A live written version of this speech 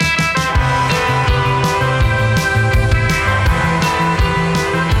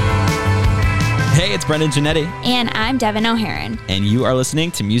Brendan Janetti. And I'm Devin O'Haron. And you are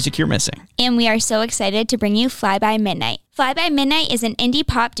listening to Music You're Missing. And we are so excited to bring you Fly By Midnight. Fly By Midnight is an indie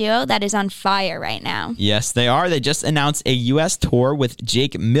pop duo that is on fire right now. Yes, they are. They just announced a U.S. tour with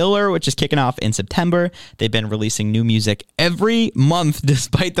Jake Miller, which is kicking off in September. They've been releasing new music every month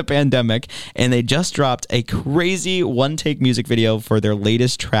despite the pandemic, and they just dropped a crazy one-take music video for their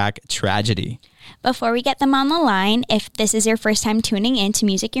latest track, Tragedy. Before we get them on the line, if this is your first time tuning in to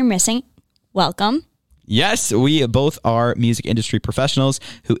Music You're Missing, welcome. Yes, we both are music industry professionals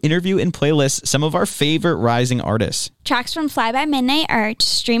who interview and playlist some of our favorite rising artists. Tracks from Fly By Midnight are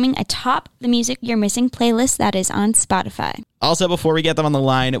streaming atop the Music You're Missing playlist that is on Spotify. Also, before we get them on the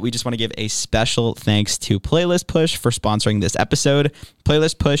line, we just want to give a special thanks to Playlist Push for sponsoring this episode.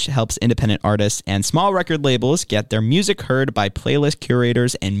 Playlist Push helps independent artists and small record labels get their music heard by playlist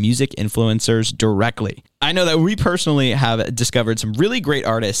curators and music influencers directly. I know that we personally have discovered some really great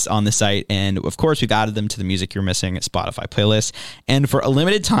artists on the site, and of course, we've added them to the Music You're Missing Spotify playlist. And for a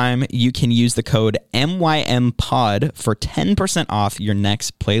limited time, you can use the code MYMPOD for 10% off your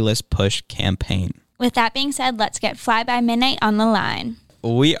next Playlist Push campaign. With that being said, let's get Fly By Midnight on the line.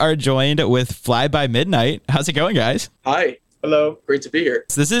 We are joined with Fly By Midnight. How's it going, guys? Hi. Hello. Great to be here.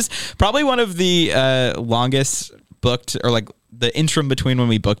 So this is probably one of the longest booked, or like the interim between when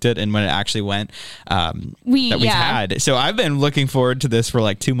we booked it and when it actually went, that we've had. So I've been looking forward to this for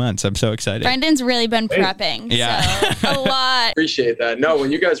like 2 months. I'm so excited. Brendan's really been prepping. Yeah. So, a lot. Appreciate that. No,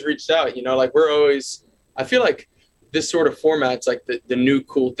 when you guys reached out, like we're always, I feel like this sort of format's like the new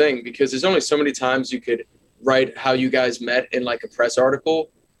cool thing, because there's only so many times you could write how you guys met in like a press article.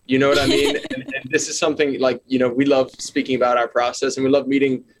 You know what I mean? and this is something like, we love speaking about our process, and we love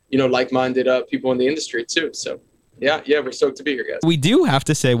meeting, like-minded people in the industry too. So yeah, we're stoked to be here, guys. We do have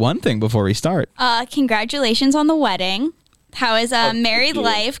to say one thing before we start. Congratulations on the wedding. How is married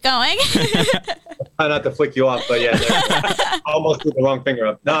life going? Try not to flick you off, but yeah, almost with the wrong finger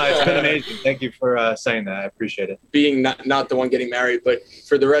up. No, it's been amazing. Thank you for saying that. I appreciate it. Being not the one getting married, but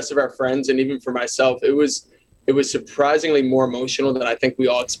for the rest of our friends and even for myself, it was surprisingly more emotional than I think we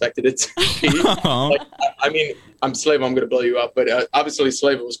all expected it to be. I'm Slavo, I'm going to blow you up, but obviously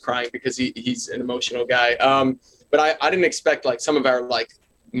Slavo was crying because he's an emotional guy. But I didn't expect like some of our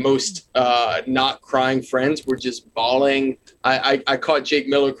most not crying friends were just bawling. I caught Jake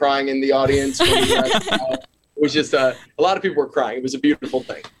Miller crying in the audience. It was just a lot of people were crying. It was a beautiful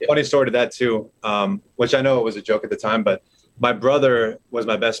thing. Yeah. Funny story to that too, which I know it was a joke at the time, but my brother was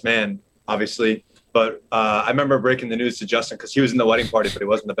my best man, obviously. But I remember breaking the news to Justin because he was in the wedding party, but he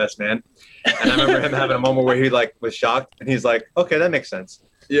wasn't the best man. And I remember him having a moment where he was shocked, and he's like, "Okay, that makes sense."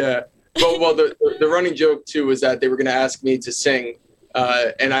 Yeah. Well, the running joke too was that they were going to ask me to sing.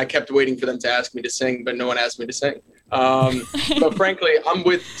 And I kept waiting for them to ask me to sing, but no one asked me to sing. But frankly, I'm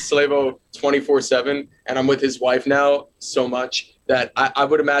with Slavo 24/7, and I'm with his wife now so much that I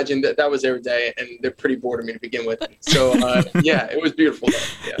would imagine that was their day, and they're pretty bored of me to begin with. So yeah, it was beautiful.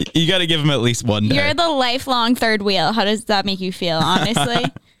 Yeah. You got to give them at least one day. You're the lifelong third wheel. How does that make you feel, honestly?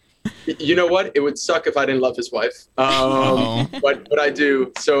 You know what? It would suck if I didn't love his wife. But I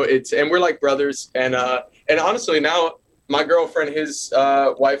do. So and we're like brothers, and honestly now, my girlfriend, his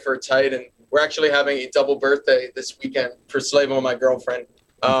wife are tight, and we're actually having a double birthday this weekend for Slavo and my girlfriend.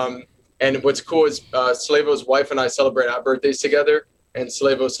 And what's cool is Slavo's wife and I celebrate our birthdays together, and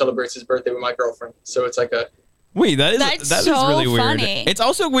Slavo celebrates his birthday with my girlfriend. So it's like a... Wait, that so is really weird. Funny. It's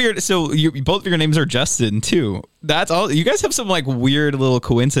also weird. So both of your names are Justin too. That's all. You guys have some weird little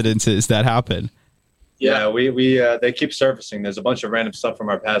coincidences that happen. Yeah, we they keep surfacing. There's a bunch of random stuff from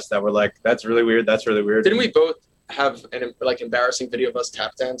our past that we're like, that's really weird. That's really weird. Didn't we both have an embarrassing video of us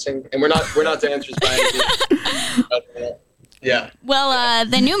tap dancing? And we're not dancers by anything. But, yeah. Well,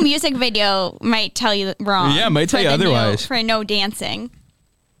 the new music video might tell you wrong. Yeah, might tell you otherwise. For no dancing.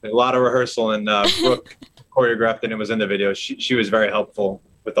 A lot of rehearsal, and Brooke choreographed and it was in the video. She was very helpful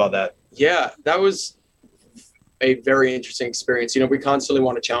with all that. Yeah, that was a very interesting experience. We constantly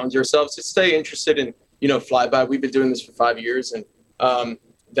want to challenge ourselves to stay interested in, flyby. We've been doing this for 5 years, and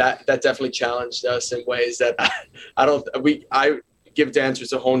that definitely challenged us in ways that I give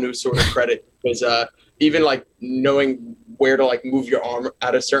dancers a whole new sort of credit, because even knowing where to move your arm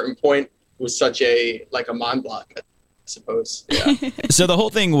at a certain point was such a mind block, I suppose. Yeah. So the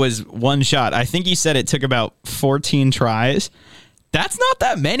whole thing was one shot. I think you said it took about 14 tries. That's not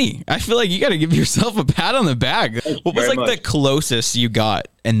that many. I feel like you got to give yourself a pat on the back. What was the closest you got,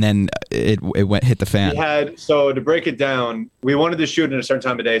 and then it hit the fan? So to break it down, we wanted to shoot in a certain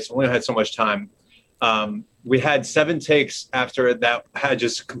time of day, so we only had so much time. We had 7 takes after that had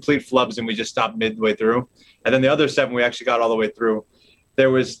just complete flubs, and we just stopped midway through. And then the other 7 we actually got all the way through.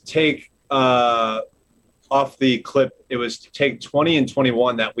 There was take off the clip, it was take 20 and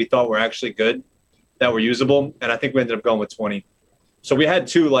 21 that we thought were actually good, that were usable. And I think we ended up going with 20. So we had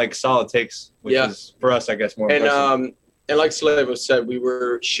 2 like solid takes, which is for us, I guess, more impressive. And like Slavo said, we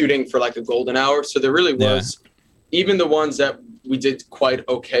were shooting for like a golden hour. So there really was, even the ones that we did quite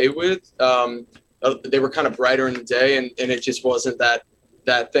okay with, they were kind of brighter in the day, and it just wasn't that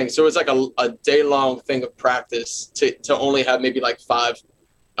thing. So it was like a day-long thing of practice to only have maybe like 5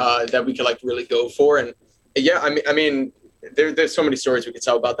 that we could like really go for. And yeah, I mean, there's so many stories we could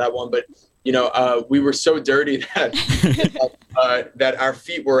tell about that one, but you know, we were so dirty that that our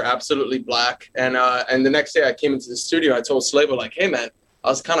feet were absolutely black. And the next day I came into the studio, I told Slavo, like, hey man, I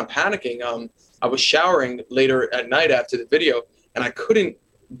was kind of panicking. I was showering later at night after the video, and I couldn't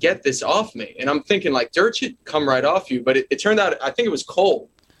get this off me. And I'm thinking like dirt should come right off you, but it turned out, I think it was coal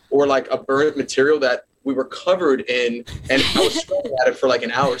or like a burnt material that we were covered in, and I was sweating at it for like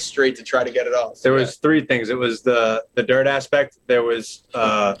an hour straight to try to get it off. There was 3 things. It was the dirt aspect. There was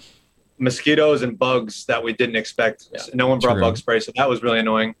mosquitoes and bugs that we didn't expect. Yeah. No one brought bug spray, so that was really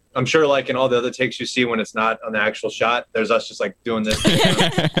annoying. I'm sure like in all the other takes you see when it's not on the actual shot, there's us just like doing this.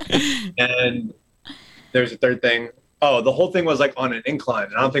 And there's a 3rd thing. Oh, the whole thing was like on an incline.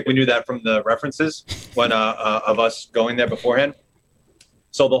 And I don't think we knew that from the references when of us going there beforehand.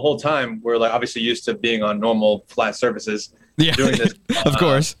 So the whole time we're like obviously used to being on normal flat surfaces, doing this, of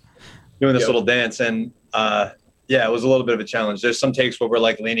course, doing this little dance. And yeah, it was a little bit of a challenge. There's some takes where we're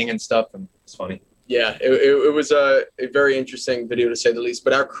like leaning and stuff, and it's funny. Yeah, it was a very interesting video to say the least.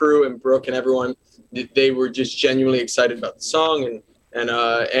 But our crew and Brooke and everyone, they were just genuinely excited about the song and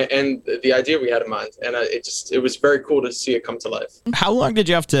the idea we had in mind. And it was very cool to see it come to life. How long did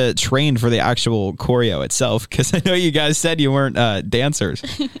you have to train for the actual choreo itself? Because I know you guys said you weren't dancers.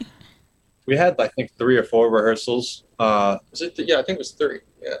 We had, I think, 3 or 4 rehearsals. Was it? Yeah, I think it was 3.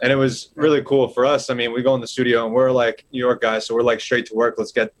 Yeah. And it was really cool for us. I mean, we go in the studio and we're like New York guys, so we're like straight to work.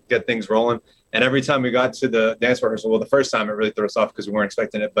 Let's get things rolling. And every time we got to the dance rehearsal, well, the first time it really threw us off because we weren't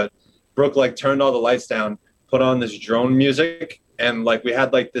expecting it. But Brooke like turned all the lights down, put on this drone music, and like we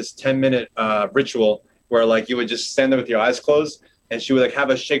had like this 10-minute ritual where like you would just stand there with your eyes closed, and she would like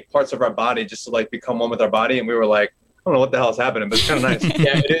have us shake parts of our body just to like become one with our body. And we were like, I don't know what the hell is happening, but it's kind of nice.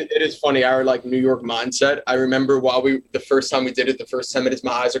 Yeah, it is funny. Our like New York mindset. I remember the first time we did it, the first 10 minutes,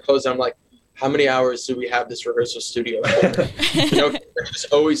 my eyes are closed. And I'm like, how many hours do we have this rehearsal studio for? You know, it's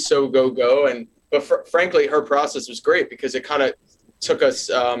always so go. But frankly, her process was great because it kind of took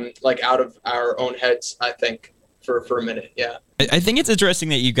us like out of our own heads, I think, for a minute. Yeah. I think it's interesting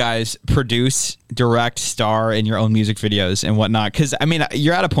that you guys produce, direct, star in your own music videos and whatnot. Because, I mean,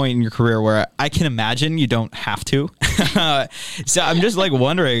 you're at a point in your career where I can imagine you don't have to. So I'm just like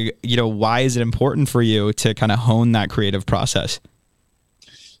wondering, you know, why is it important for you to kind of hone that creative process?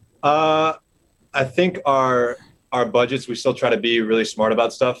 I think our budgets, we still try to be really smart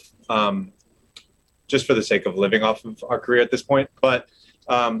about stuff, just for the sake of living off of our career at this point. But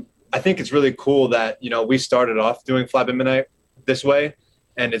I think it's really cool that, you know, we started off doing Fly By Midnight this way,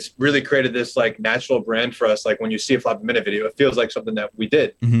 and it's really created this like natural brand for us. Like when you see a Fly By Midnight video, it feels like something that we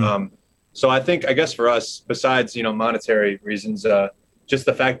did. Mm-hmm. So I guess for us, besides, you know, monetary reasons, just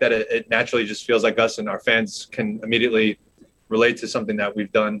the fact that it naturally just feels like us and our fans can immediately relate to something that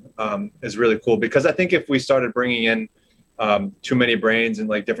we've done is really cool. Because I think if we started bringing in too many brains and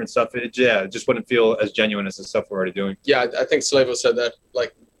like different stuff, it just wouldn't feel as genuine as the stuff we're already doing. Yeah, I think Slavo said that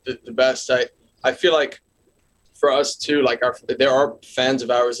like the best. I feel like for us too, like there are fans of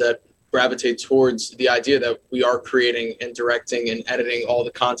ours that gravitate towards the idea that we are creating and directing and editing all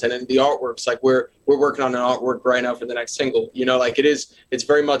the content and the artworks. Like we're working on an artwork right now for the next single, you know, like it's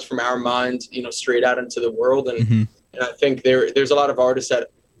very much from our mind, you know, straight out into the world. And, mm-hmm. and I think there's a lot of artists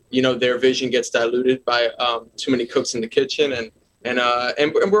that, you know, their vision gets diluted by too many cooks in the kitchen.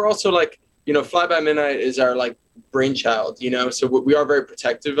 And we're also like, you know, Fly By Midnight is our like brainchild, you know, so we are very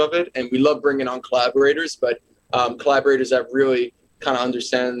protective of it, and we love bringing on collaborators, but collaborators that really kind of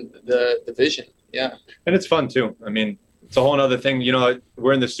understand the vision. Yeah. And it's fun too. I mean, it's a whole nother thing, you know,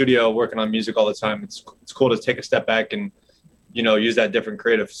 we're in the studio working on music all the time. It's cool to take a step back and, you know, use that different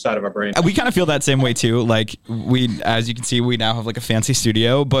creative side of our brain. We kind of feel that same way too. Like as you can see, we now have like a fancy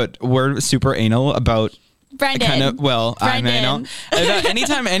studio, but we're super anal about Brendan. I'm anal.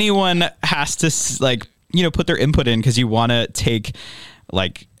 Anytime anyone has to like, you know, put their input in, because you want to take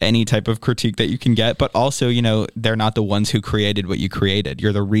like any type of critique that you can get, but also, you know, they're not the ones who created what you created.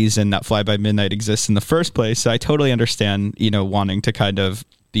 You're the reason that Fly By Midnight exists in the first place. So I totally understand, you know, wanting to kind of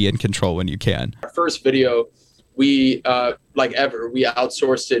be in control when you can. Our first video, we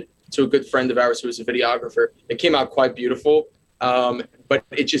outsourced it to a good friend of ours who was a videographer. It came out quite beautiful, but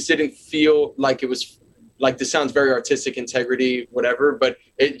it just didn't feel like it was, like this sounds very artistic integrity, whatever, but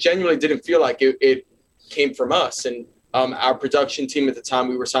it genuinely didn't feel like it came from us. And our production team at the time,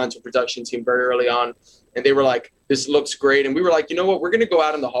 we were signed to a production team very early on, and they were like, this looks great. And we were like, you know what, we're going to go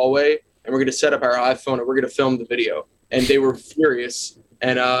out in the hallway and we're going to set up our iPhone and we're going to film the video. And they were furious.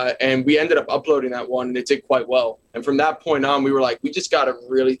 And we ended up uploading that one, and it did quite well. And from that point on, we were like, we just got to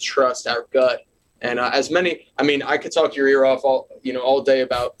really trust our gut. And I could talk your ear off all day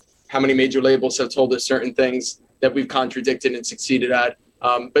about how many major labels have told us certain things that we've contradicted and succeeded at.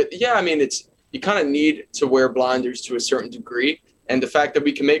 But yeah, I mean, you kind of need to wear blinders to a certain degree. And the fact that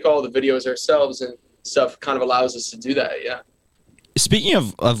we can make all the videos ourselves and stuff kind of allows us to do that. Yeah. Speaking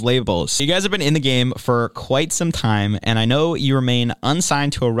of labels, you guys have been in the game for quite some time, and I know you remain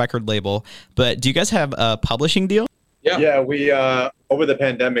unsigned to a record label, but do you guys have a publishing deal? Yeah, we over the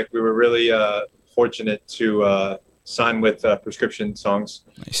pandemic, we were really fortunate to sign with Prescription Songs.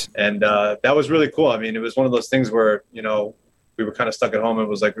 Nice. And that was really cool. I mean, it was one of those things where, we were kind of stuck at home. It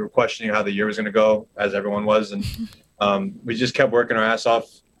was like we were questioning how the year was going to go, as everyone was. And we just kept working our ass off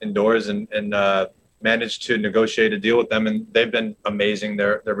indoors and managed to negotiate a deal with them, and they've been amazing.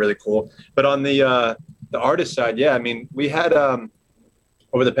 They're really cool. But on the artist side, yeah, I mean, we had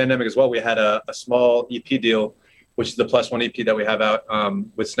over the pandemic as well, we had a small EP deal, which is the +1 EP that we have out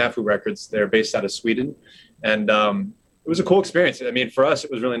with Snafu Records. They're based out of Sweden, and it was a cool experience. I mean, for us, it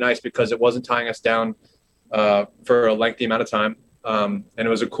was really nice because it wasn't tying us down for a lengthy amount of time, and it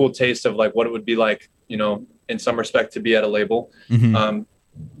was a cool taste of like what it would be like, in some respect, to be at a label.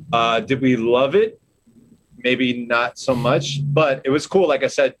 Mm-hmm. Did we love it? Maybe not so much, but it was cool, like I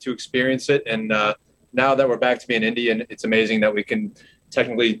said, to experience it. And now that we're back to being indie, and it's amazing that we can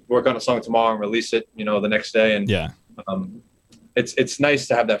technically work on a song tomorrow and release it, the next day. And yeah, it's nice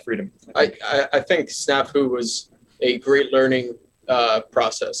to have that freedom. I think Snafu was a great learning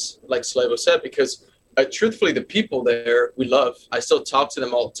process, like Slavo said, because truthfully, the people there we love. I still talk to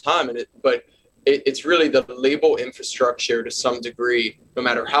them all the time, but it's really the label infrastructure to some degree, no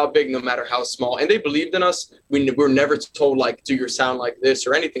matter how big, no matter how small. And they believed in us. We were never told, like, do your sound like this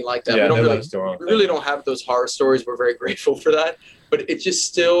or anything like that. Yeah, we really don't have those horror stories. We're very grateful for that. But it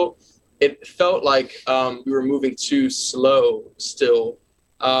just it felt like we were moving too slow still.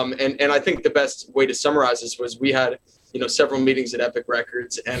 And I think the best way to summarize this was we had, several meetings at Epic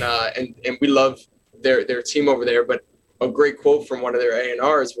Records, and we love their team over there. But a great quote from one of their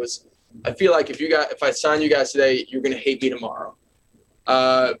A&Rs was, I feel like if I sign you guys today, you're going to hate me tomorrow,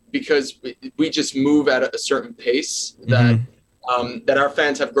 because we just move at a certain pace that that our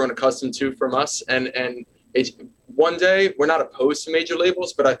fans have grown accustomed to from us. And one day, we're not opposed to major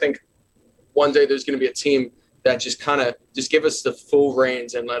labels, but I think one day there's going to be a team that just give us the full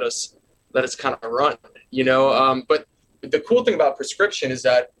reins and let us kind of run, But the cool thing about Prescription is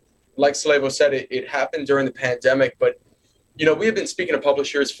that, like Slavo said, it happened during the pandemic, but we have been speaking to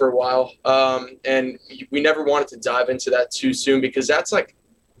publishers for a while, and we never wanted to dive into that too soon, because that's a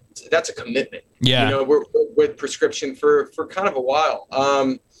commitment. Yeah. We're with Prescription for kind of a while.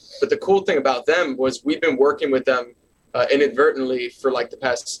 But the cool thing about them was we've been working with them inadvertently for like the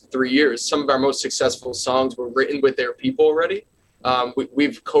past 3 years. Some of our most successful songs were written with their people already.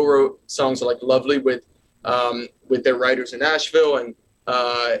 We've co-wrote songs like Lovely with their writers in Nashville, and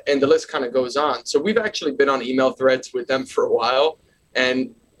the list kind of goes on. So we've actually been on email threads with them for a while.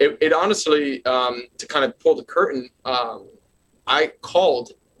 And it honestly, to kind of pull the curtain, I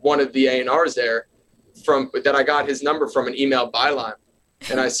called one of the A&Rs there that I got his number from an email byline.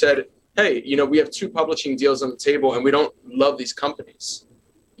 And I said, hey, we have 2 publishing deals on the table and we don't love these companies.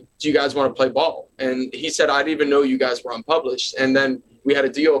 Do you guys want to play ball? And he said, I didn't even know you guys were unpublished. And then we had a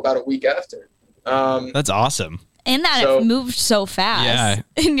deal about a week after. That's awesome. And that it moved so fast. Yeah.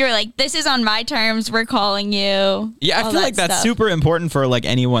 And you're like, this is on my terms. We're calling you. Yeah, I feel like that's super important for like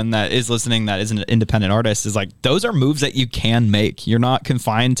anyone that is listening that is an independent artist, is like, those are moves that you can make. You're not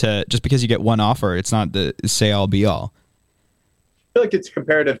confined to just because you get one offer. It's not the say all be all. I feel like it's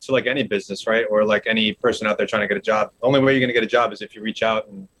comparative to like any business, right? Or like any person out there trying to get a job. The only way you're going to get a job is if you reach out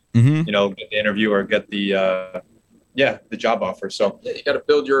and, get the interview or get the job offer. So yeah, you got to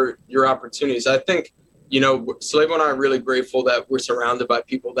build your opportunities. I think, Slavo and I are really grateful that we're surrounded by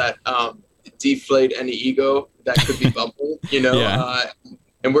people that deflate any ego that could be bubbling,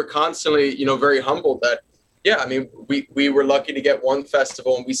 and we're constantly, very humbled that, we were lucky to get 1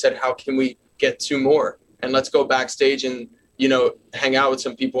 festival, and we said, how can we get 2 more? And let's go backstage and, hang out with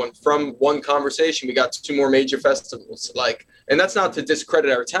some people. And from 1 conversation, we got 2 more major festivals. And that's not to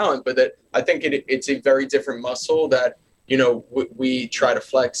discredit our talent, but that I think it's a very different muscle that, we try to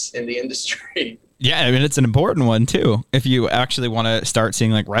flex in the industry. Yeah, it's an important one too. If you actually want to start seeing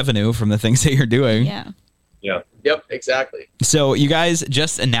like revenue from the things that you're doing. Yeah. Yeah. Yep, exactly. So you guys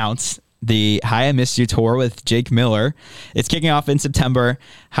just announced the Hi, I Missed You tour with Jake Miller. It's kicking off in September.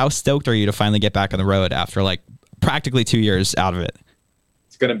 How stoked are you to finally get back on the road after like practically 2 years out of it?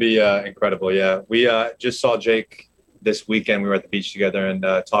 It's going to be incredible. Yeah. We just saw Jake this weekend. We were at the beach together and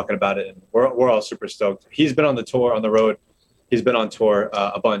talking about it. And we're all super stoked. He's been on the road. He's been on tour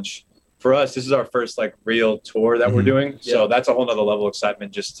a bunch. For us, this is our first like real tour that we're doing. Yeah. So that's a whole nother level of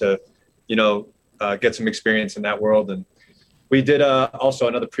excitement just to, get some experience in that world. And we did also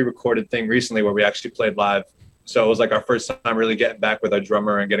another pre-recorded thing recently where we actually played live. So it was like our first time really getting back with our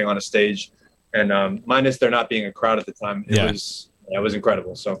drummer and getting on a stage. And minus there not being a crowd at the time, it was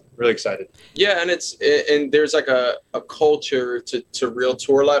incredible. So really excited. Yeah, and there's like a culture to real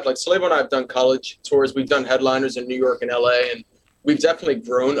tour life. Like Slavo and I have done college tours. We've done headliners in New York and LA, and we've definitely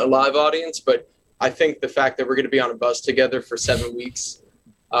grown a live audience. But I think the fact that we're going to be on a bus together for 7 weeks,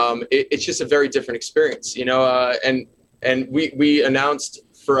 it's just a very different experience, And we announced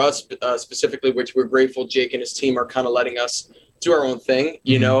for us specifically, which we're grateful Jake and his team are kind of letting us do our own thing,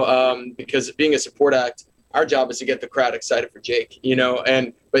 because being a support act, our job is to get the crowd excited for Jake,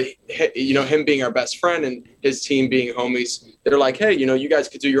 but him being our best friend and his team being homies, they're like, hey, you guys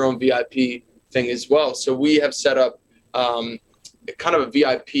could do your own VIP thing as well. So we have set up kind of a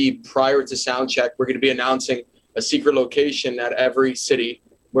VIP prior to sound check. We're going to be announcing a secret location at every city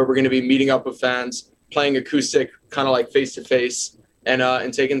where we're going to be meeting up with fans, playing acoustic, kind of like face to face,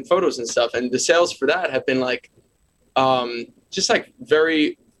 and taking photos and stuff. And the sales for that have been like, just like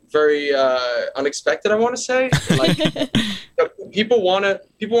very, very unexpected, I want to say. Like people want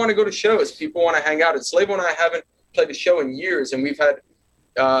to go to shows. People want to hang out. And Slavo and I haven't played a show in years, and we've had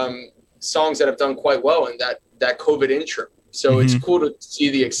songs that have done quite well in that COVID interim. So it's cool to see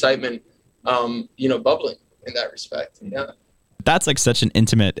the excitement, bubbling in that respect. Yeah. That's like such an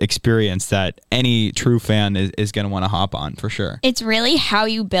intimate experience that any true fan is going to want to hop on for sure. It's really how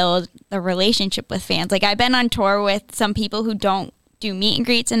you build a relationship with fans. Like I've been on tour with some people who don't do meet and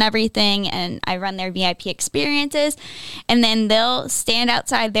greets and everything, and I run their VIP experiences, and then they'll stand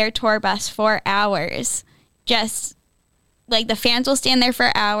outside their tour bus for hours. Just like the fans will stand there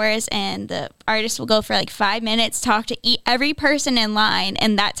for hours and the artist will go for like 5 minutes, talk to every person in line.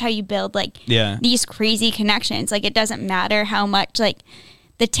 And that's how you build like these crazy connections. Like it doesn't matter how much like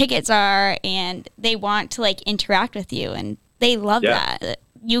the tickets are, and they want to like interact with you, and they love that.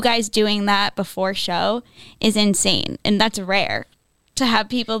 You guys doing that before show is insane. And that's rare to have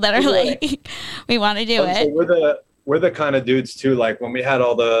people that are like, we want to do it. So we're the kind of dudes too. Like when we had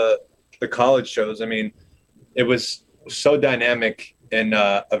all the college shows, I mean, it was so dynamic in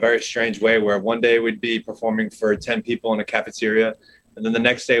a very strange way, where one day we'd be performing for 10 people in a cafeteria, and then the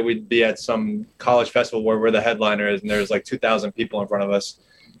next day we'd be at some college festival where we're the headliners and there's like 2,000 people in front of us.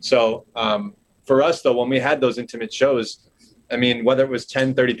 So for us though, when we had those intimate shows, I mean, whether it was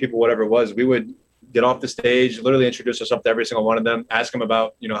 10, 30 people, whatever it was, we would get off the stage, literally introduce ourselves to every single one of them, ask them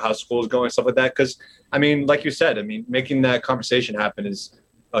about, how school's going, stuff like that. Cause I mean, like you said, I mean, making that conversation happen is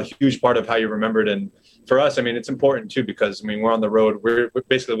a huge part of how you're remembered. And for us, I mean, it's important too, because I mean, we're on the road. We're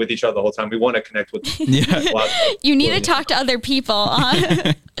basically with each other the whole time. We want to connect with. You need to talk to other people.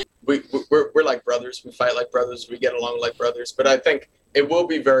 We're like brothers. We fight like brothers. We get along like brothers. But I think it will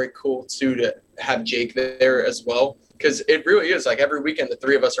be very cool too to have Jake there as well, because it really is like every weekend the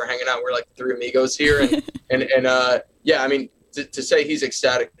three of us are hanging out. We're like three amigos here, and I mean, to say he's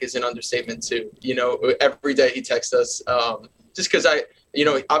ecstatic is an understatement too. Every day he texts us, just because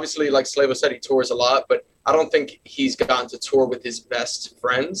obviously, like Slavo said, he tours a lot, but I don't think he's gotten to tour with his best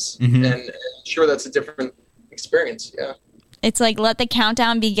friends. And I'm sure that's a different experience. Yeah. It's like, let the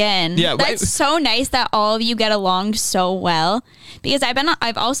countdown begin. Yeah, that's so nice that all of you get along so well, because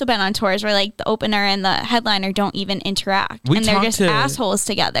I've also been on tours where like the opener and the headliner don't even interact, and they're just assholes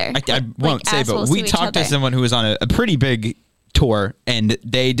together. I won't say, but we talked to someone who was on a pretty big tour, and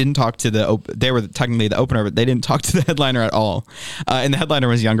they didn't talk to they were technically the opener, but they didn't talk to the headliner at all, and the headliner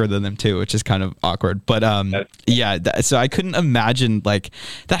was younger than them too, which is kind of awkward. But so I couldn't imagine like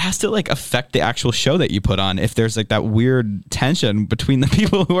that has to like affect the actual show that you put on if there's like that weird tension between the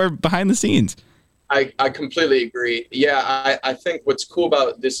people who are behind the scenes. I completely agree. Yeah, I think what's cool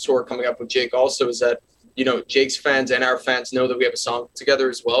about this tour coming up with Jake also is that Jake's fans and our fans know that we have a song together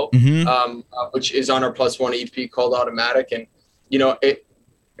as well, which is on our +1 EP called Automatic. And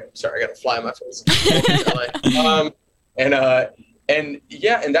sorry, I got a fly in my face.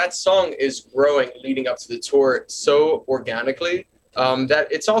 And that song is growing leading up to the tour so organically that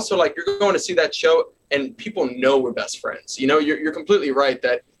it's also like you're going to see that show and people know we're best friends. You're completely right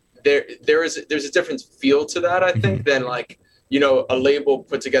that there's a different feel to that, I think, than like a label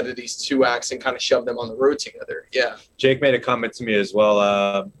put together these two acts and kind of shove them on the road together. Yeah. Jake made a comment to me as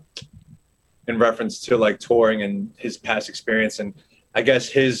well in reference to like touring and his past experience. And I guess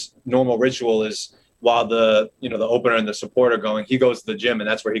his normal ritual is while the opener and the support are going, he goes to the gym and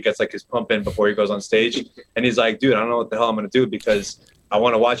that's where he gets like his pump in before he goes on stage. And he's like, dude, I don't know what the hell I'm going to do because I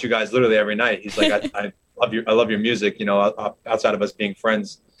want to watch you guys literally every night. He's like, I love your music, outside of us being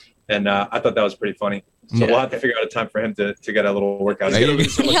friends. And I thought that was pretty funny. So we'll have to figure out a time for him to get a little workout.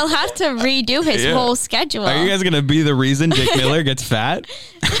 He'll have to redo his whole schedule. Are you guys going to be the reason Jake Miller gets fat?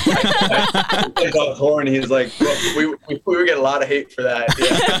 He's like, we would get a lot of hate for that.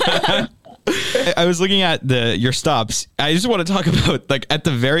 Yeah. I was looking at your stops. I just want to talk about, like, at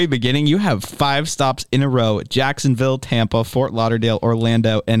the very beginning, you have 5 stops in a row: Jacksonville, Tampa, Fort Lauderdale,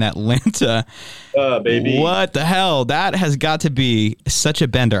 Orlando, and Atlanta. Baby. What the hell? That has got to be such a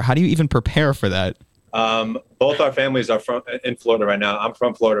bender. How do you even prepare for that? Both our families are in Florida right now. I'm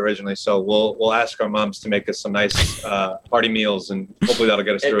from Florida originally, so we'll ask our moms to make us some nice party meals, and hopefully that'll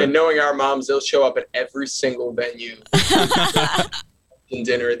get us through. And knowing our moms, they'll show up at every single venue. In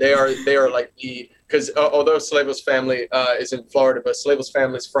dinner, they are like because although Slavel's family is in Florida, but Slavel's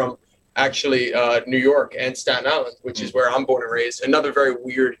family is from actually New York and Staten Island, which is where I'm born and raised. Another very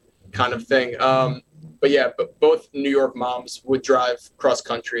weird kind of thing. But both New York moms would drive cross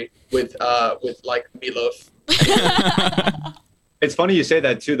country with like meatloaf. It's funny you say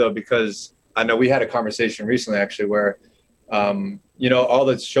that too, though, because I know we had a conversation recently actually where all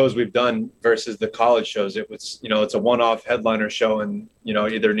the shows we've done versus the college shows, it was, it's a one-off headliner show in,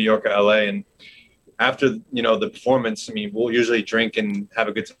 either New York or LA. And after, the performance, I mean, we'll usually drink and have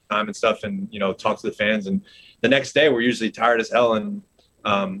a good time and stuff and, talk to the fans. And the next day we're usually tired as hell. And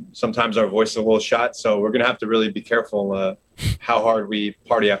sometimes our voice is a little shot. So we're going to have to really be careful how hard we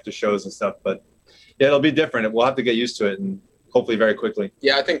party after shows and stuff. But yeah, it'll be different. We'll have to get used to it. And hopefully very quickly.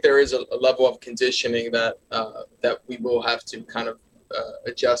 Yeah, I think there is a level of conditioning that we will have to kind of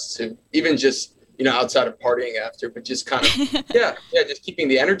adjust to, even just outside of partying after, but just kind of just keeping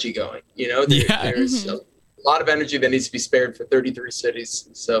the energy going. There's a lot of energy that needs to be spared for 33 cities.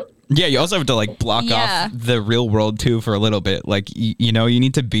 So you also have to like block off the real world too for a little bit. Like you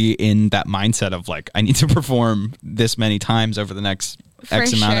need to be in that mindset of like, I need to perform this many times over the next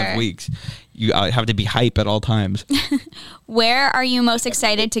X amount of weeks. You have to be hype at all times. Where are you most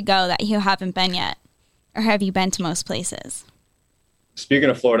excited to go that you haven't been yet? Or have you been to most places? Speaking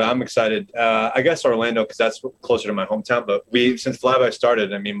of Florida, I'm excited. I guess Orlando, because that's closer to my hometown. But since Flyby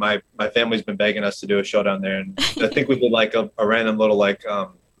started, I mean, my family's been begging us to do a show down there. And I think we did like a random little like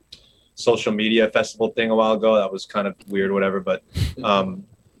social media festival thing a while ago. That was kind of weird, whatever. But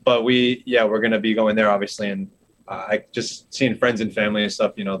we're going to be going there, obviously. And I just seeing friends and family and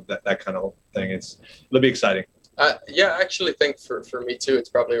stuff, that kind of thing. It'll be exciting. I actually think for me too, it's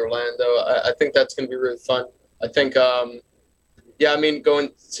probably Orlando. I think that's going to be really fun. I think, going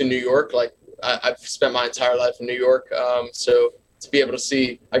to New York, like I've spent my entire life in New York. So to be able to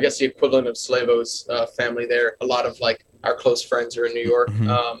see, I guess the equivalent of Slavo's family there, a lot of like our close friends are in New York.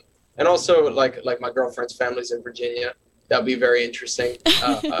 Mm-hmm. And also like my girlfriend's family's in Virginia. That'll be very interesting.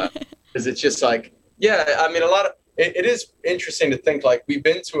 Cause it's just like, it is interesting to think like we've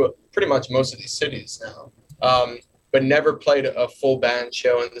been to pretty much most of these cities now, but never played a full band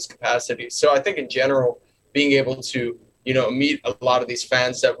show in this capacity. So I think in general, being able to, meet a lot of these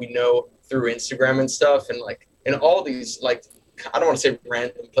fans that we know through Instagram and stuff, and like in all these, like, I don't want to say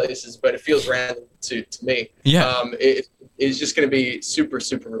random places, but it feels random to me. Yeah. It is just going to be super,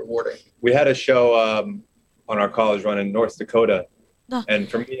 super rewarding. We had a show on our college run in North Dakota. And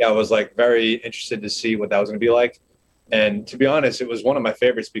for me, I was like very interested to see what that was going to be like. And to be honest, it was one of my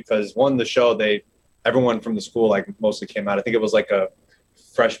favorites because the show, everyone from the school like mostly came out. I think it was like a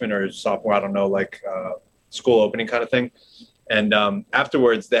freshman or sophomore, I don't know, like school opening kind of thing. And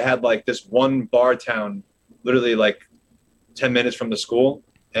afterwards they had like this one bar town, literally like 10 minutes from the school.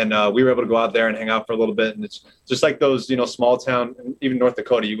 And we were able to go out there and hang out for a little bit. And it's just like those, small town, even North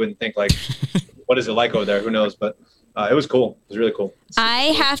Dakota, you wouldn't think like, what is it like over there? Who knows? But it was cool. It was really cool.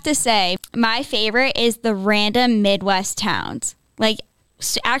 I have to say, my favorite is the random Midwest towns. Like,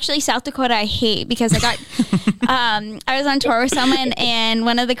 actually, South Dakota I hate because I got, I was on tour with someone and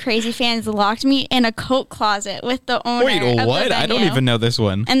one of the crazy fans locked me in a coat closet with the owner. Wait, of what? The venue. I don't even know this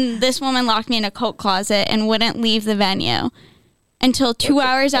one. And this woman locked me in a coat closet and wouldn't leave the venue until 2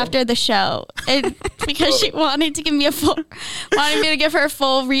 hours after the show, because she wanted to give me wanted me to give her a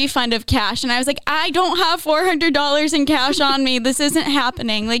full refund of cash. And I was like, I don't have $400 in cash on me. This isn't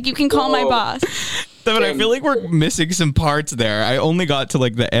happening. Like, you can call my boss. But I feel like we're missing some parts there. I only got to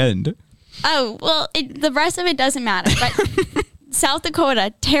like the end. Oh, well, the rest of it doesn't matter. But South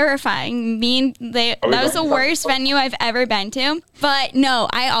Dakota, terrifying. That was the worst venue I've ever been to. But no,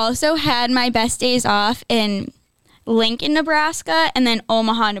 I also had my best days off in Lincoln, Nebraska, and then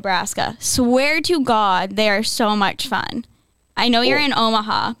Omaha, Nebraska. Swear to God, they are so much fun. I know you're in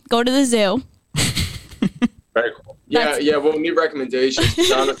Omaha. Go to the zoo. Very cool. Yeah, we'll need recommendations.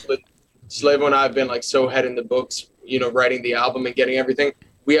 'Cause honestly, Slavo and I have been like so head in the books, writing the album and getting everything.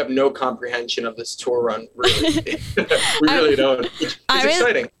 We have no comprehension of this tour run, really. We really don't. It's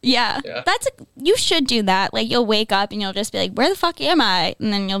exciting. Yeah. You should do that. Like, you'll wake up and you'll just be like, where the fuck am I?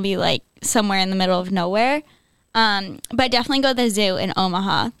 And then you'll be like somewhere in the middle of nowhere. But definitely go to the zoo in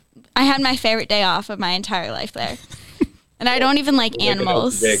Omaha. I had my favorite day off of my entire life there. And I don't even like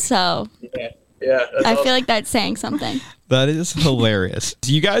animals, so yeah, I feel like that's saying something. That is hilarious.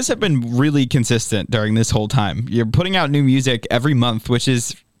 You guys have been really consistent during this whole time. You're putting out new music every month, which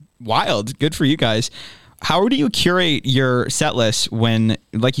is wild. Good for you guys. How do you curate your set list when,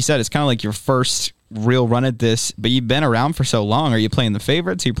 like you said, it's kind of like your first real run at this, but you've been around for so long? Are you playing the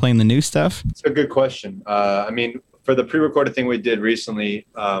favorites? Are you playing the new stuff? It's a good question. I mean, for the pre-recorded thing we did recently,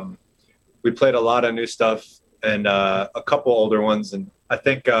 we played a lot of new stuff and a couple older ones. And I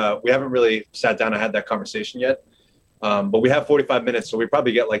think we haven't really sat down and had that conversation yet. But we have 45 minutes, so we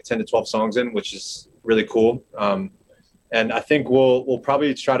probably get like 10 to 12 songs in, which is really cool. And I think we'll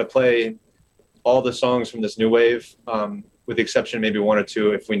probably try to play all the songs from this new wave, with the exception of maybe one or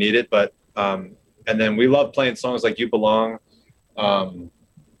two if we need it. But and then we love playing songs like You Belong.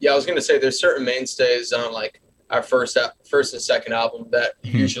 Yeah, I was gonna say there's certain mainstays on like our first and second album that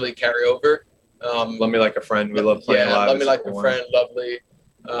usually carry over. Love Me Like a Friend. We love playing live. Love Me Like a Friend. Lovely.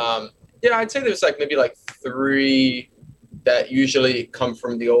 Yeah, I'd say there's like maybe like 3 that usually come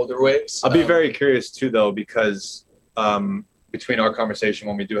from the older waves. I'll be very curious too, though, because between our conversation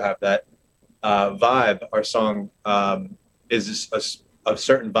when we do have that vibe, our song is a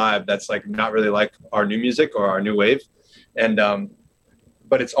certain vibe that's like not really like our new music or our new wave, and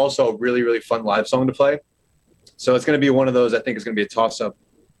but it's also a really, really fun live song to play. So it's going to be one of those. I think it's going to be a toss-up,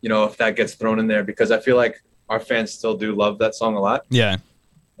 if that gets thrown in there, because I feel like our fans still do love that song a lot. Yeah.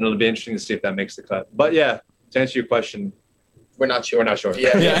 And it'll be interesting to see if that makes the cut. But yeah, to answer your question, we're not sure.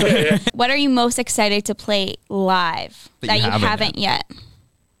 Yeah. What are you most excited to play live that you haven't yet?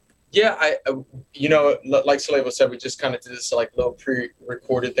 Yeah, like Slavo said, we just kind of did this like little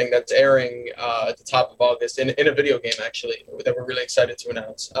pre-recorded thing that's airing at the top of August in a video game, actually, that we're really excited to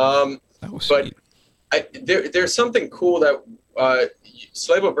announce. But there's something cool that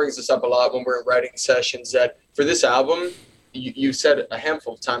Slavo brings this up a lot when we're in writing sessions, that for this album, you said a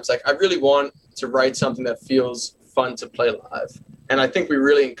handful of times, like, I really want to write something that feels fun to play live. And I think we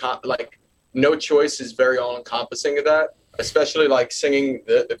really, No Choice is very all-encompassing of that, especially like singing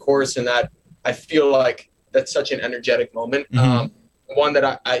the chorus in that. I feel like that's such an energetic moment. One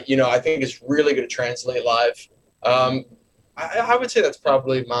that I think is really going to translate live. I would say that's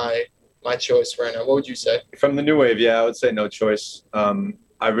probably my choice right now. What would you say? From the new wave, yeah, I would say No Choice.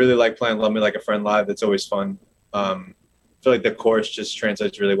 I really like playing Love Me Like a Friend live. It's always fun. I feel like the chorus just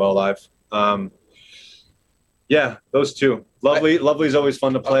translates really well live. Yeah, those two. Lovely is always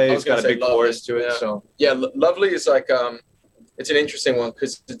fun to play. It's got a big chorus to it. Yeah. So yeah, Lovely is like it's an interesting one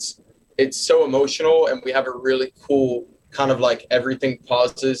because it's so emotional, and we have a really cool kind of like everything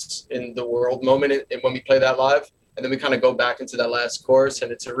pauses in the world moment and when we play that live, and then we kind of go back into that last chorus,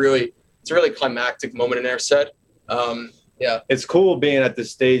 and it's a really climactic moment in our set. Yeah, it's cool being at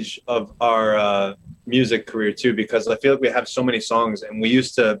this stage of our music career too, because I feel like we have so many songs, and we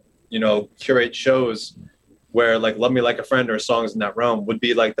used to curate shows where like Love Me Like a Friend or Songs in That Realm would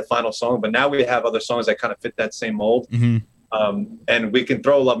be like the final song, but now we have other songs that kind of fit that same mold. And we can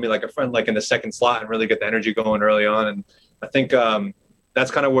throw Love Me Like a Friend like in the second slot and really get the energy going early on. And I think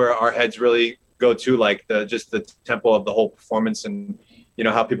that's kind of where our heads really go to, like just the tempo of the whole performance, and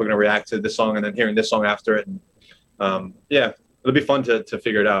how people are going to react to this song and then hearing this song after it. And yeah, it'll be fun to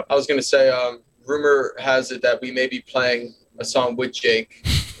figure it out. I was going to say, rumor has it that we may be playing a song with Jake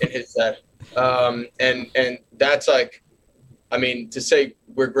in his set. And that's like, I mean, to say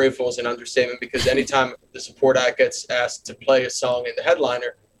we're grateful is an understatement, because anytime the support act gets asked to play a song in the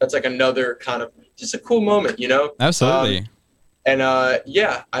headliner, that's like another kind of just a cool moment, Absolutely.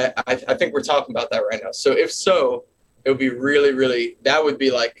 Yeah, I think we're talking about that right now. So if so, it would be really, really, that would be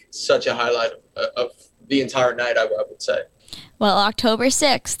like such a highlight of the entire night, I would say. Well, October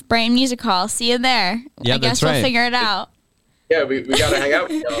 6th, Brain Music Hall. See you there. Yeah, I guess that's right. We'll figure it out. Yeah, we got to hang out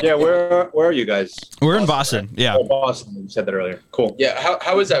with y'all. Yeah, where are you guys? We're in Boston. Right? Yeah. Oh, Boston. You said that earlier. Cool. Yeah,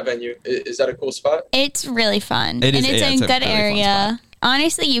 how is that venue? Is that a cool spot? It's really fun. It is, and it's yeah, a it's a good really fun area.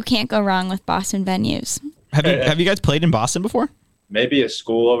 honestly, you can't go wrong with Boston venues. Have you guys played in Boston before? Maybe a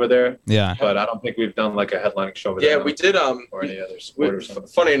school over there. Yeah. But I don't think we've done like a headlining show over there. Yeah, we did. Or any other sport or something.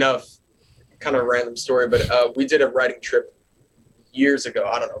 Funny enough, kind of a random story, but we did a writing trip years ago.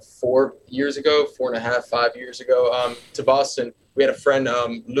 I don't know, 4 years ago, 4.5, 5 years ago, to Boston. We had a friend,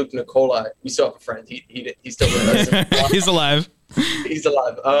 Luke Nicolai. We still have a friend. He's still with us. He's alive. He's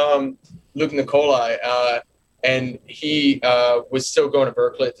alive. Luke Nicolai, and he was still going to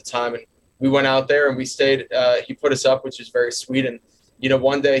Berkeley at the time, and we went out there and we stayed. He put us up, which was very sweet. And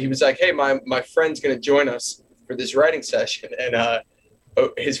one day he was like, "Hey, my friend's gonna join us for this writing session," and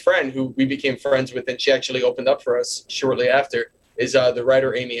his friend, who we became friends with, and she actually opened up for us shortly after, is the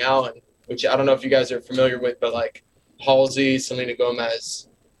writer Amy Allen, which I don't know if you guys are familiar with, but like Halsey, Selena Gomez.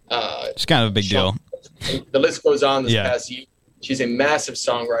 It's kind of a big deal. The list goes on this Yeah. past year. She's a massive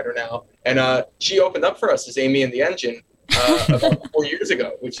songwriter now. And she opened up for us as Amy and the Engine about 4 years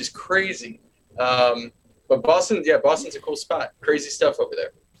ago, which is crazy. But Boston's a cool spot. Crazy stuff over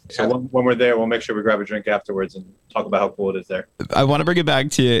there. So when we're there, we'll make sure we grab a drink afterwards and talk about how cool it is there. I want to bring it back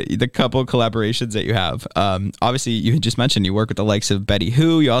to the couple collaborations that you have. Obviously, you just mentioned you work with the likes of Betty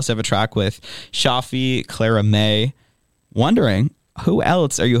Who. You also have a track with Shafi, Clara May. Wondering, who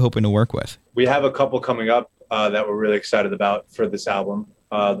else are you hoping to work with? We have a couple coming up that we're really excited about for this album.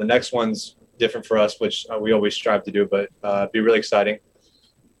 The next one's different for us, which we always strive to do, but it'd be really exciting.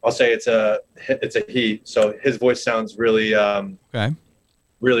 I'll say it's a he, so his voice sounds really Okay.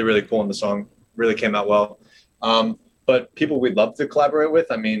 really, really cool in the song. Really came out well. But people we'd love to collaborate with,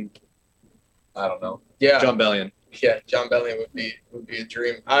 I mean, I don't know. Yeah. Jon Bellion, Yeah, Jon Bellion would be a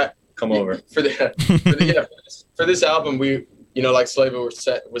dream. come over. For this album, we, like Slava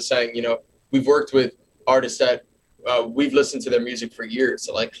was saying, we've worked with artists that we've listened to their music for years.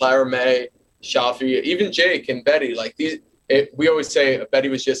 So like Clara May, Shafi, even Jake and Betty. Like we always say Betty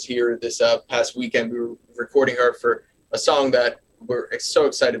was just here this past weekend. We were recording her for a song that we're so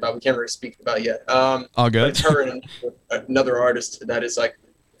excited about. We can't really speak about yet. All But good. it's her and another artist that is like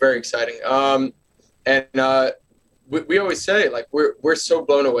very exciting. We always say like we're so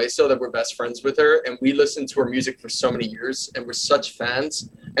blown away so that we're best friends with her, and we listen to her music for so many years, and we're such fans,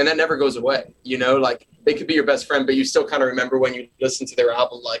 and that never goes away. Like they could be your best friend, but you still kind of remember when you listen to their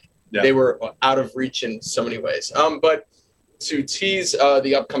album, like they were out of reach in so many ways. But to tease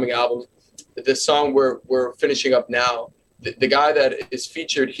the upcoming album, the song we're finishing up now, the guy that is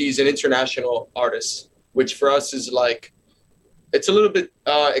featured, he's an international artist, which for us is like, it's a little bit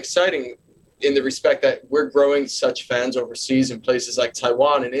exciting in the respect that we're growing such fans overseas in places like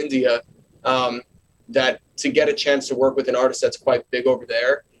Taiwan and India, that to get a chance to work with an artist that's quite big over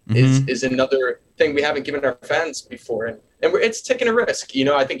there is another thing we haven't given our fans before. And it's taking a risk.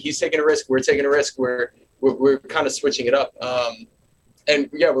 I think he's taking a risk. We're taking a risk. We're kind of switching it up. And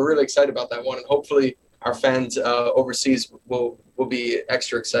yeah, we're really excited about that one. And hopefully our fans overseas will be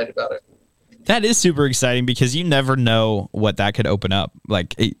extra excited about it. That is super exciting because you never know what that could open up.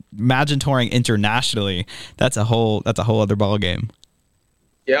 Like, imagine touring internationally. That's a whole other ball game.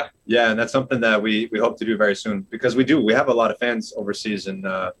 Yeah. Yeah, and that's something that we hope to do very soon, because we have a lot of fans overseas, and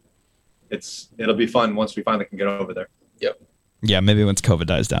it'll be fun once we finally can get over there. Yep. Yeah, maybe once COVID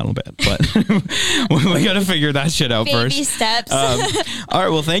dies down a little bit, but we got to figure that shit out first. Baby steps. All right.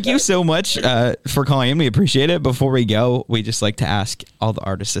 Well, thank you so much for calling in. We appreciate it. Before we go, we just like to ask all the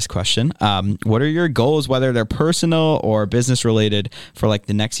artists this question. What are your goals, whether they're personal or business related, for like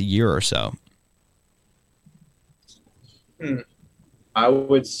the next year or so? I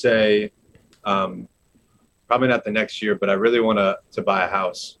would say probably not the next year, but I really want to buy a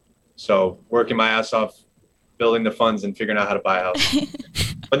house. So working my ass off, building the funds and figuring out how to buy a house.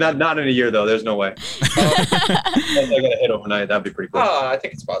 But not in a year, though. There's no way. If I got to hit overnight, that'd be pretty cool. I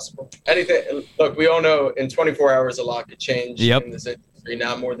think it's possible. Anything. Look, we all know in 24 hours a lot could change in this industry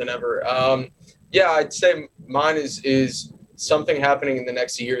now more than ever. Yeah, I'd say mine is something happening in the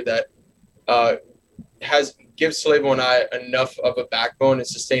next year that gives Slavo and I enough of a backbone and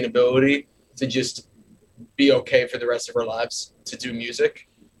sustainability to just be okay for the rest of our lives to do music.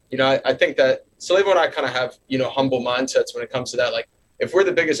 I think that Slavo and I kind of have, humble mindsets when it comes to that. Like, if we're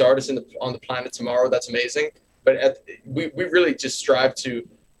the biggest artists on the planet tomorrow, that's amazing. But we really just strive to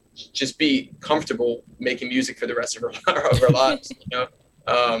just be comfortable making music for the rest of our lives,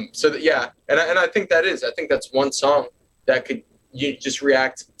 So that, yeah, and I think that's one song that could just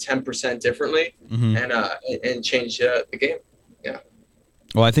react 10% differently and change the game. Yeah.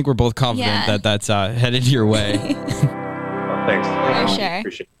 Well, I think we're both confident that that's headed your way. Thanks. For sure.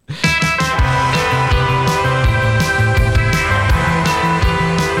 Appreciate it.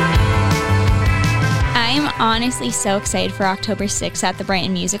 I'm honestly so excited for October 6th at the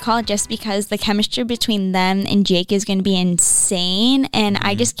Brighton Music Hall just because the chemistry between them and Jake is going to be insane. And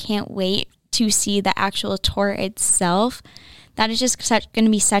I just can't wait to see the actual tour itself. That is just going to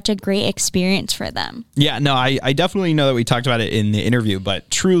be such a great experience for them. Yeah, no, I definitely know that we talked about it in the interview,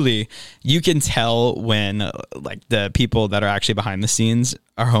 but truly, you can tell when like the people that are actually behind the scenes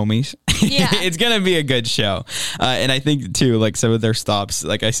are homies. Yeah. It's going to be a good show. And I think too, like some of their stops,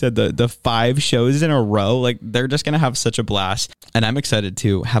 like I said, the 5 shows in a row, like they're just going to have such a blast. And I'm excited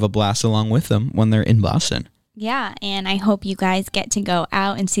to have a blast along with them when they're in Boston. Yeah, and I hope you guys get to go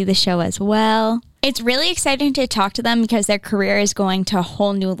out and see the show as well. It's really exciting to talk to them because their career is going to a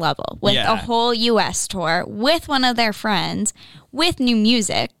whole new level with a whole U.S. tour, with one of their friends, with new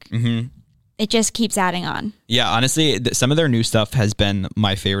music. Mm-hmm. It just keeps adding on. Yeah, honestly, some of their new stuff has been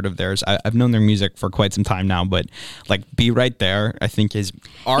my favorite of theirs. I've known their music for quite some time now, but like Be Right There, I think is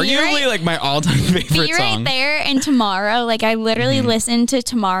arguably like my all-time favorite song. Be Right There and Tomorrow. Like I literally listened to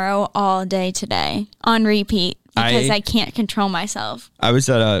Tomorrow all day today on repeat because I can't control myself. I was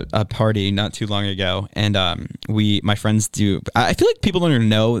at a party not too long ago, and my friends do. I feel like people don't even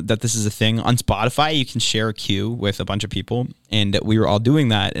know that this is a thing. On Spotify, you can share a queue with a bunch of people, and we were all doing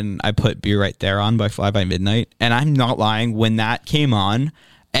that, and I put Be Right There on by Fly By Midnight, and I'm not lying, when that came on,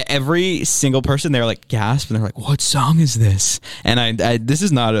 every single person there like gasped, and they're like, what song is this? And I this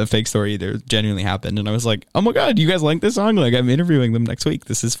is not a fake story either. It genuinely happened, and I was like, oh my god, you guys like this song? Like, I'm interviewing them next week.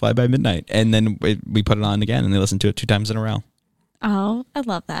 This is Fly By Midnight. And then we put it on again, and they listened to it 2 times in a row. Oh, I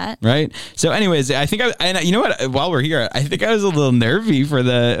love that. Right. So anyways, I think and you know what, while we're here, I think I was a little nervy for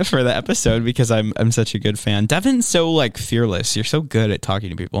the episode because I'm such a good fan. Devin's so like fearless. You're so good at talking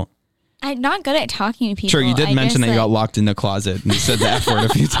to people. I'm not good at talking to people. Sure, you did mention that you got locked in the closet and said the F word a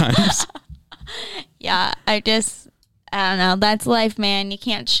few times. Yeah, I don't know. That's life, man. You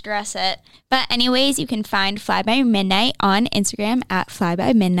can't stress it. But anyways, you can find Fly By Midnight on Instagram at Fly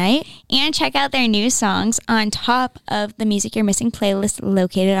By Midnight and check out their new songs on top of the Music You're Missing playlist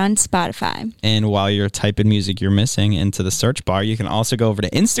located on Spotify. And while you're typing Music You're Missing into the search bar, you can also go over to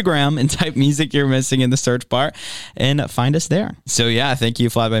Instagram and type Music You're Missing in the search bar and find us there. So yeah, thank you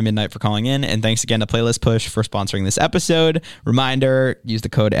Fly By Midnight for calling in, and thanks again to Playlist Push for sponsoring this episode. Reminder, use the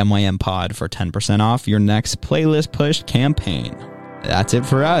code MYMPOD for 10% off your next Playlist Push campaign. That's it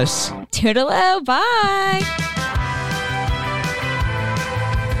for us. Toodaloo. Bye.